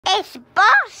It's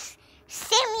Boss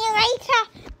Simulator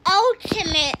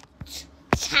Ultimate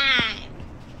time.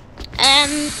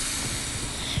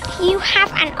 You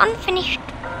have an unfinished.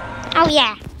 Oh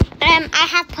yeah. I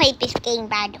have played this game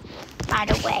by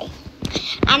the way,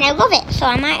 and I love it. So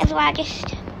I might as well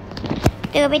just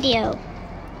do a video.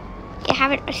 You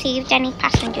haven't received any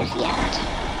passengers yet.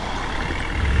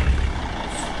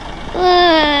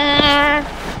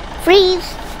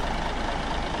 Freeze.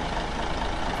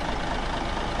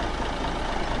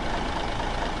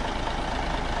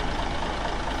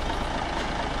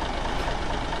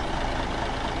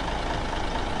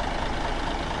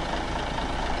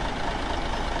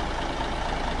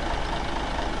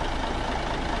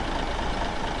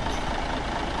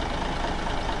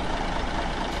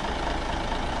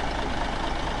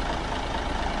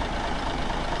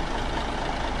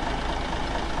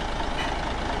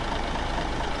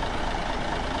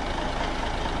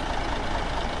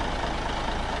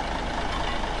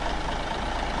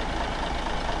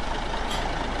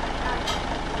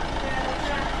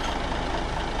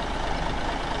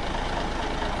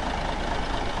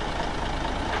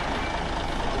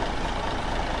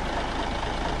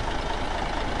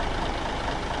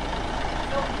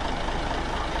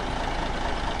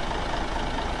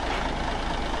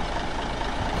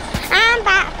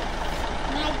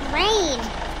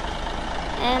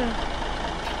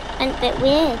 And a bit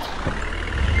weird.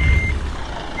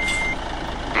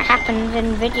 That happens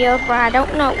in videos where I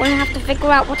don't know when I have to figure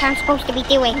out what I'm supposed to be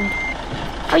doing.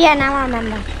 Oh yeah, now I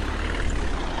remember.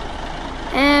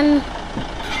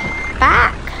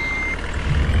 Back.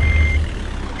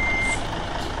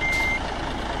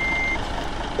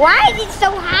 Why is it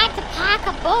so hard to park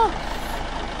a bus?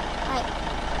 Like,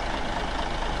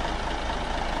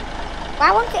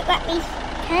 why won't it let me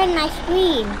turn my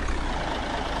screen?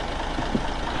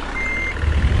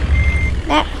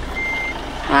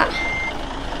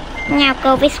 Now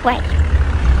go this way.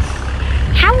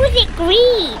 How is it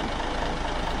green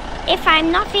if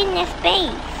I'm not in this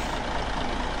base?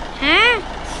 Huh?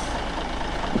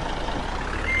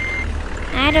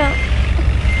 I don't...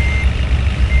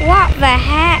 What the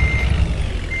heck?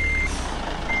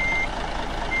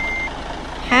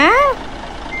 Huh?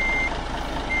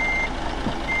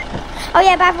 Oh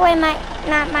yeah, by the way,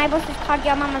 my bus is called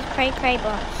Your Mama's Cray Cray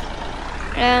Bus.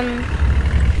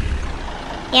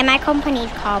 Yeah, my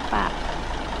company's called that.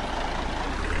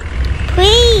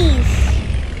 Please.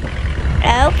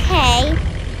 Okay.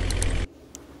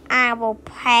 I will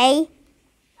pay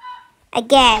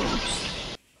again.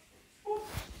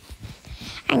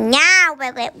 And now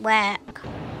will it work?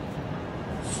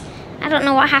 I don't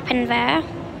know what happened there.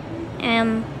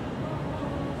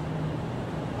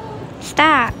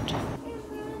 Start.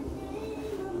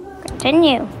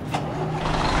 Continue.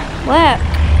 Work.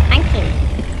 Thank you.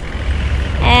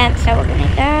 So we're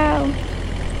gonna go.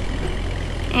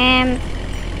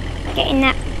 Get in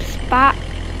that spot.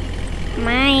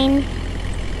 Mine.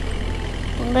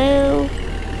 Blue.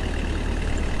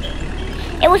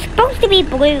 It was supposed to be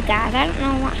blue, guys. I don't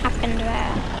know what happened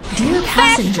there. Dear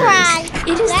passengers,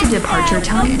 it is the departure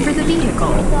time for the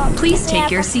vehicle. Please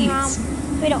take your seats.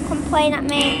 We don't complain at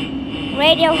me.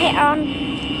 Radio hit on.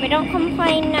 We don't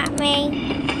complain at me.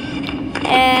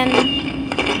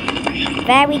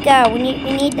 There we go. We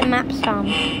need the maps on.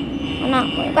 Or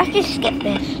not. Let's just skip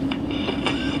this.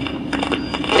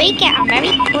 We get on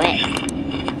very quick.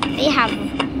 They have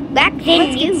backed in.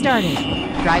 Let's get started.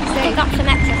 Drive safe. We've got some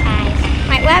exercise.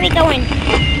 Right, where are we going?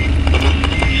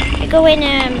 We're going.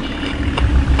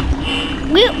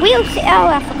 We'll see. Oh,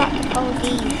 I forgot to close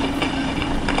these.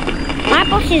 My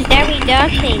bus is very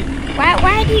dirty.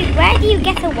 Where do you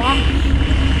get a wash?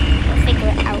 We'll figure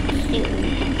it out soon.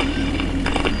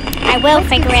 I will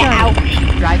figure it out.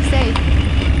 Drive safe.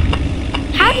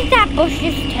 How did that bus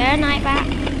just turn like that?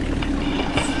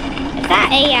 Is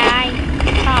that AI?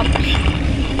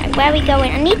 Right, where are we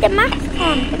going? I need the maps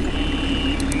on.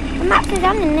 The maps is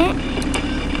on, isn't it?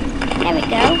 There we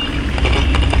go.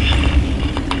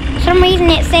 For some reason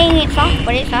it's saying it's off,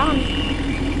 but it's on.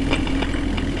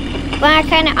 When I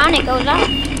turn it on, it goes off.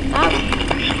 Oh,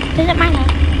 doesn't matter.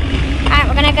 Alright,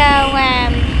 we're gonna go,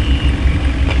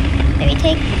 let me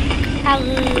take a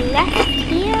left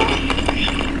here?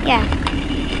 Yeah.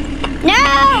 No!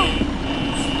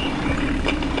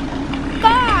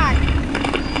 God!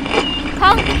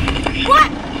 Oh, what?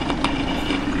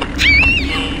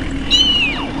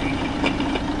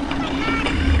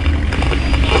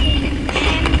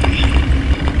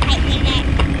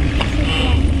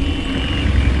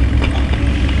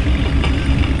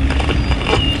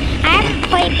 I haven't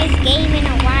played this game in a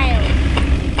while.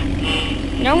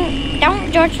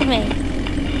 Don't judge me.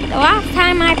 The last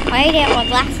time I played it was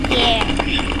last year.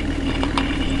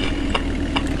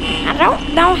 I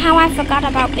don't know how I forgot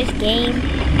about this game.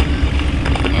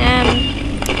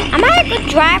 Am I a good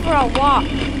driver or what?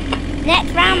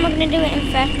 Next round we're going to do it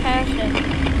in first person.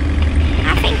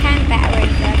 I think I'm better in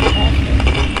first person.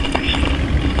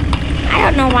 I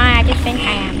don't know why, I just think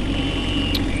I am.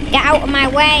 Get out of my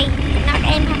way. I'm not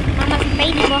getting past Mama's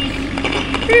baby bus.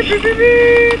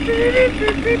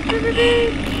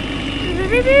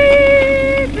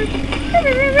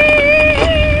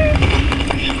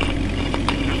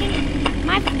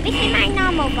 This is my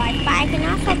normal voice, but I can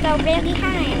also go really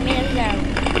high and really low.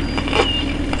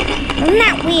 Isn't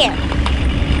that weird?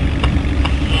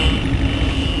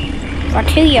 For a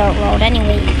 2-year-old,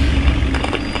 anyways.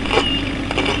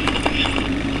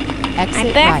 My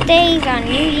birthday's on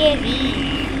New Year's Eve.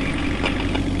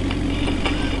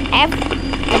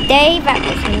 The day that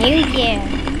was New Year.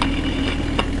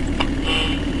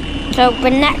 So the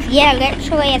next year,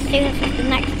 literally as soon as it's the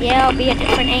next year, I'll be a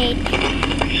different age.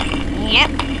 Yep.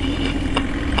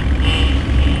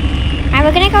 Are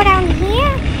we gonna go down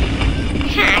here?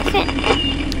 I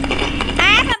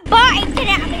haven't bought into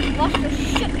that this bus, so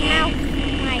shut your mouth.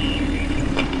 Right.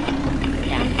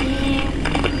 Down here.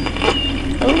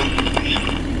 Oh.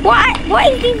 What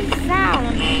is these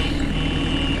sounds?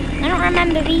 I don't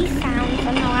remember these sounds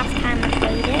from the last time I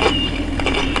played it.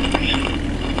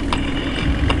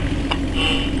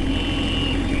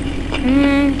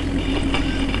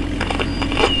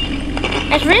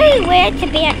 It's really weird to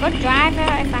be a good driver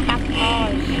if I have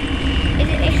pause.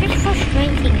 It's just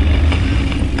frustrating me.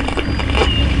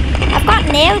 I've got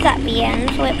nails at the end,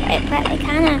 so it's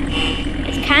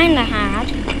kinda hard.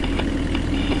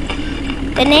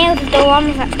 The nails are the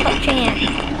ones that's touching it.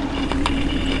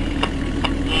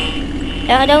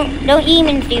 No, don't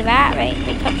humans do that, right?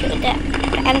 They touch it with the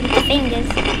end of the fingers.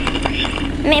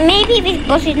 Maybe this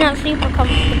bus is not super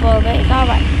comfortable, but it's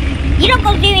alright. You don't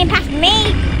go zooming past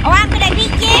me, or I'm gonna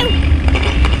beat you!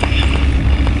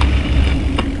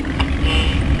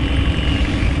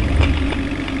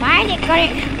 Why has it got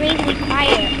extremely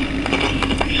quiet?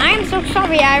 I'm so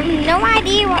sorry, I have no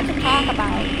idea what to talk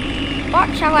about.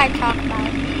 What shall I talk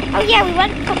about? Oh yeah, we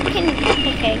went pumpkin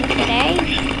picking today.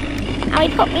 And we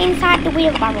put me inside the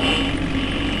wheelbarrow.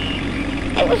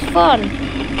 It was fun.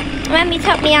 And then he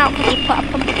took me out because he put a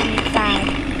pumpkin inside.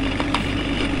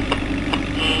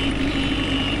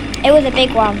 It was a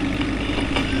big one.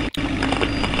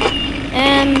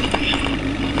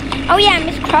 Oh yeah,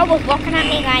 Miss Crow was looking at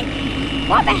me like,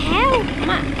 what the hell? Am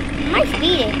I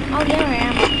speeding? Oh yeah, I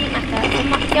am.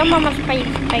 Your mama's crazy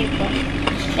bus.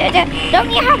 Don't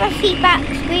you have a seatback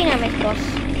screen on this bus?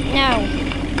 No.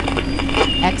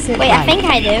 Exit Wait, right. I think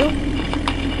I do.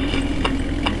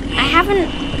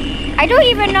 I don't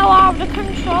even know all the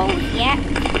controls yet.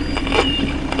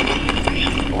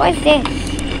 What is this?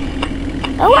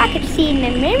 Oh, I can see in the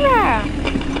mirror.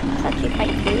 That's actually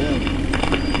quite cool.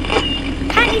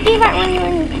 Can't you do that when you're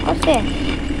in... What's this?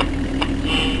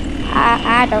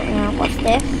 I don't know. What's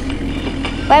this?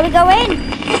 Where we going?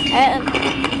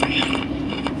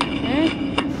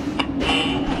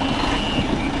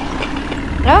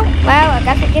 Oh, well, I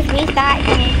guess it just restarted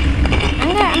me. I'm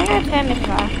gonna turn this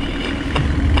off.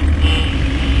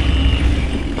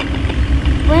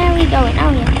 Where are we going?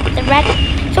 Oh yeah, the red.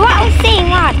 So what I was saying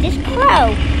was, this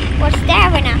crow was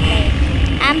staring at me,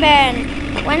 and then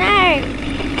when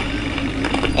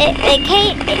it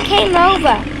came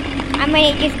over, and then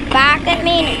it just barked at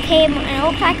me, and it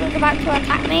looked like it was about to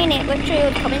attack me, and it literally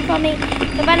was coming for me.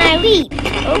 So then I leaped.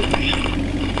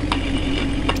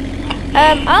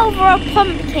 Over a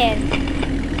pumpkin,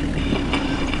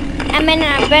 and then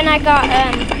I got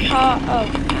caught. Oh,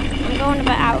 I'm going a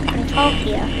bit out of control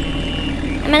here.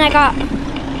 And then I got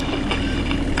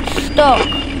stuck.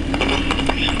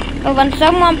 But when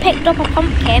someone picked up a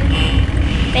pumpkin,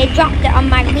 they dropped it on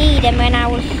my lead, and then I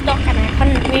was stuck and I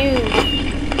couldn't move.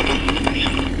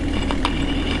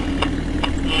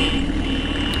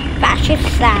 That's just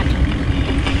sad.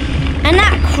 And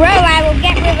that crow I will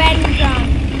get revenge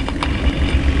on.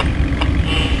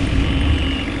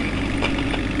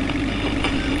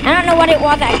 I don't know what it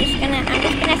was. I'm just gonna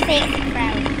say it's a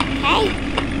crow. Okay?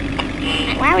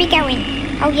 And where are we going?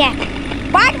 Oh yeah.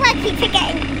 Why do I keep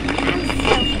forgetting? I'm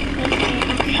so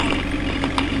frustrated.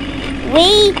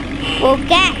 We will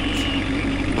get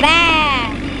there.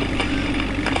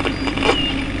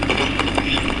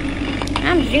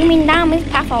 I'm zooming down this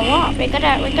path a lot. We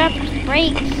gotta press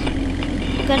brakes.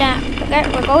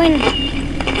 We're going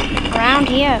around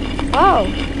here. Whoa.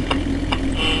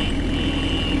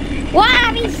 What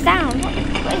are these sounds?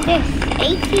 What is this?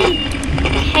 80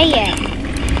 KM.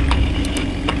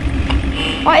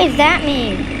 What does that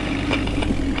mean?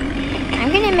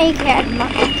 I'm gonna make it as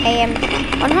much as km.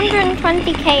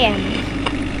 120 km.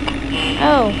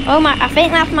 Oh my! I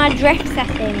think that's my drift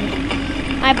setting.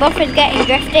 My buffer's getting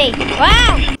drifty.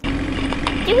 Wow!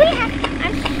 Do we have?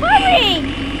 I'm sorry.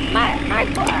 My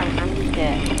buffer. I'm just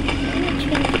gonna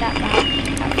change that back.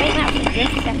 I think that's the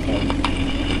drift setting.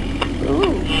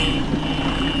 Ooh.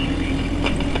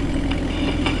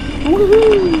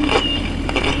 Woohoo!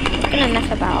 I'm gonna mess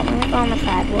about. I'm gonna go on the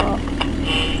sidewalk.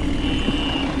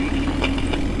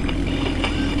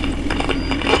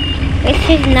 This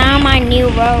is now my new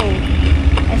road.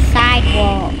 A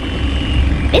sidewalk.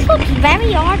 This looks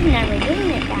very ordinary,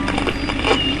 doesn't it, guys?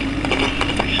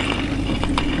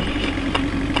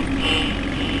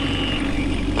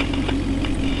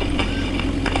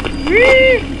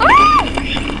 Oh!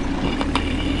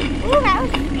 Ooh, that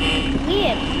was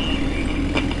weird.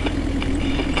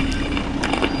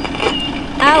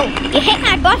 Oh, you hit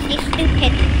my boss, you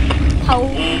stupid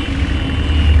pole.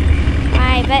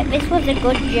 Right, but this was a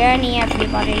good journey,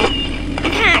 everybody. I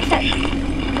can't accept.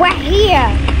 We're here.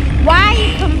 Why are you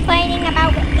complaining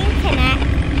about the internet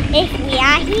if we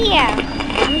are here?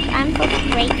 I'm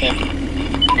frustrated.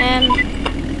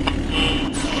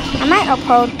 I might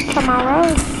upload tomorrow.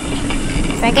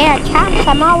 If I get a chance,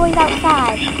 I'm always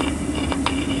outside.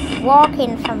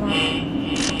 Walking somewhere.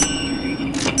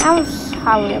 I'm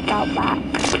sorry about that.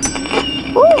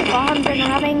 Ooh,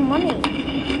 411 money.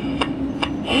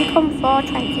 Income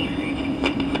 420.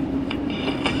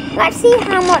 Let's see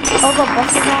how much other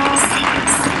buses are.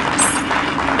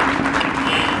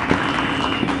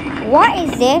 What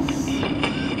is this?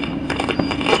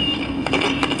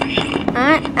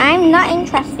 I'm not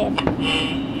interested.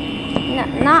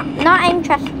 Not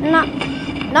interested. Not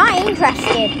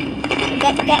interested.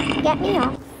 Get me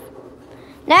off.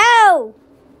 No!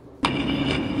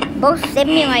 Bus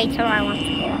simulator I want to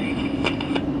go on.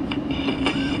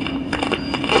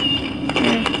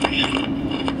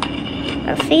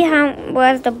 Let's see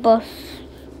where's the bus?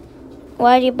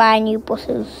 Where do you buy new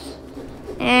buses?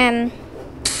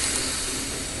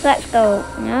 Let's go.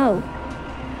 No.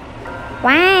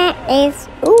 Where is...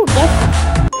 Ooh, yes.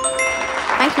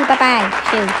 Thank you, bye-bye.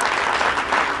 Chew.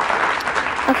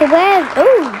 Okay, where's...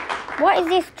 Ooh, what is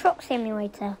this truck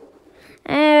simulator?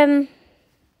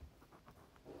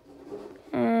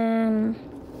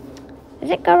 Is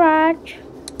it garage?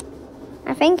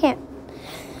 I think it...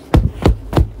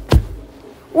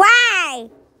 Why?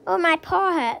 Oh, my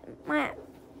paw hurt. My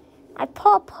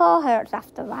poor paw hurts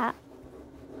after that.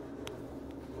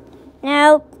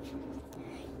 No.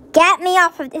 Get me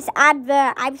off of this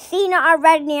advert. I've seen it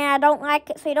already and I don't like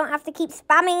it, so you don't have to keep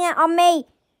spamming it on me.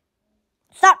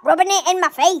 Stop rubbing it in my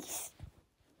face.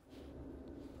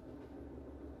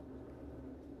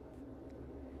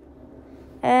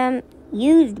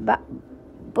 Used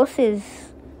buses.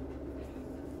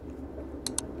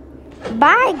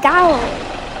 By golly.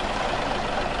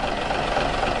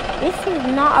 This is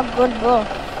not a good bus.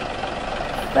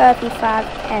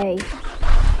 35k.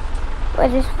 What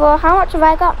is this for? How much have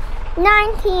I got?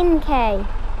 19k.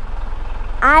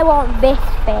 I want this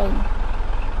thing.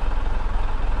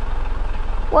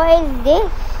 What is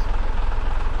this?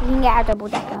 You can get a double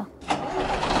decker.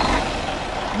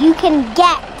 You can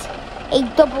get a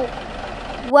double.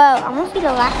 Whoa, I want to see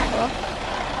the last bus.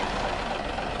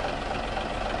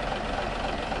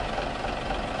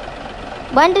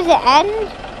 When does it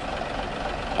end?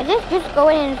 Is this just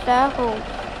going in circles?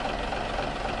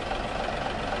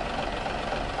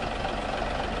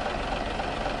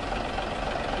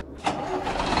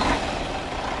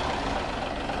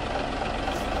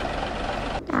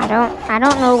 I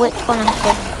don't know which one I'm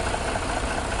doing.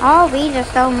 Oh, these are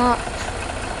so much.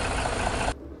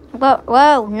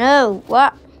 Whoa, no,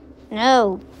 what?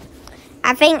 No.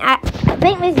 I think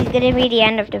this is gonna be the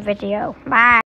end of the video. Bye.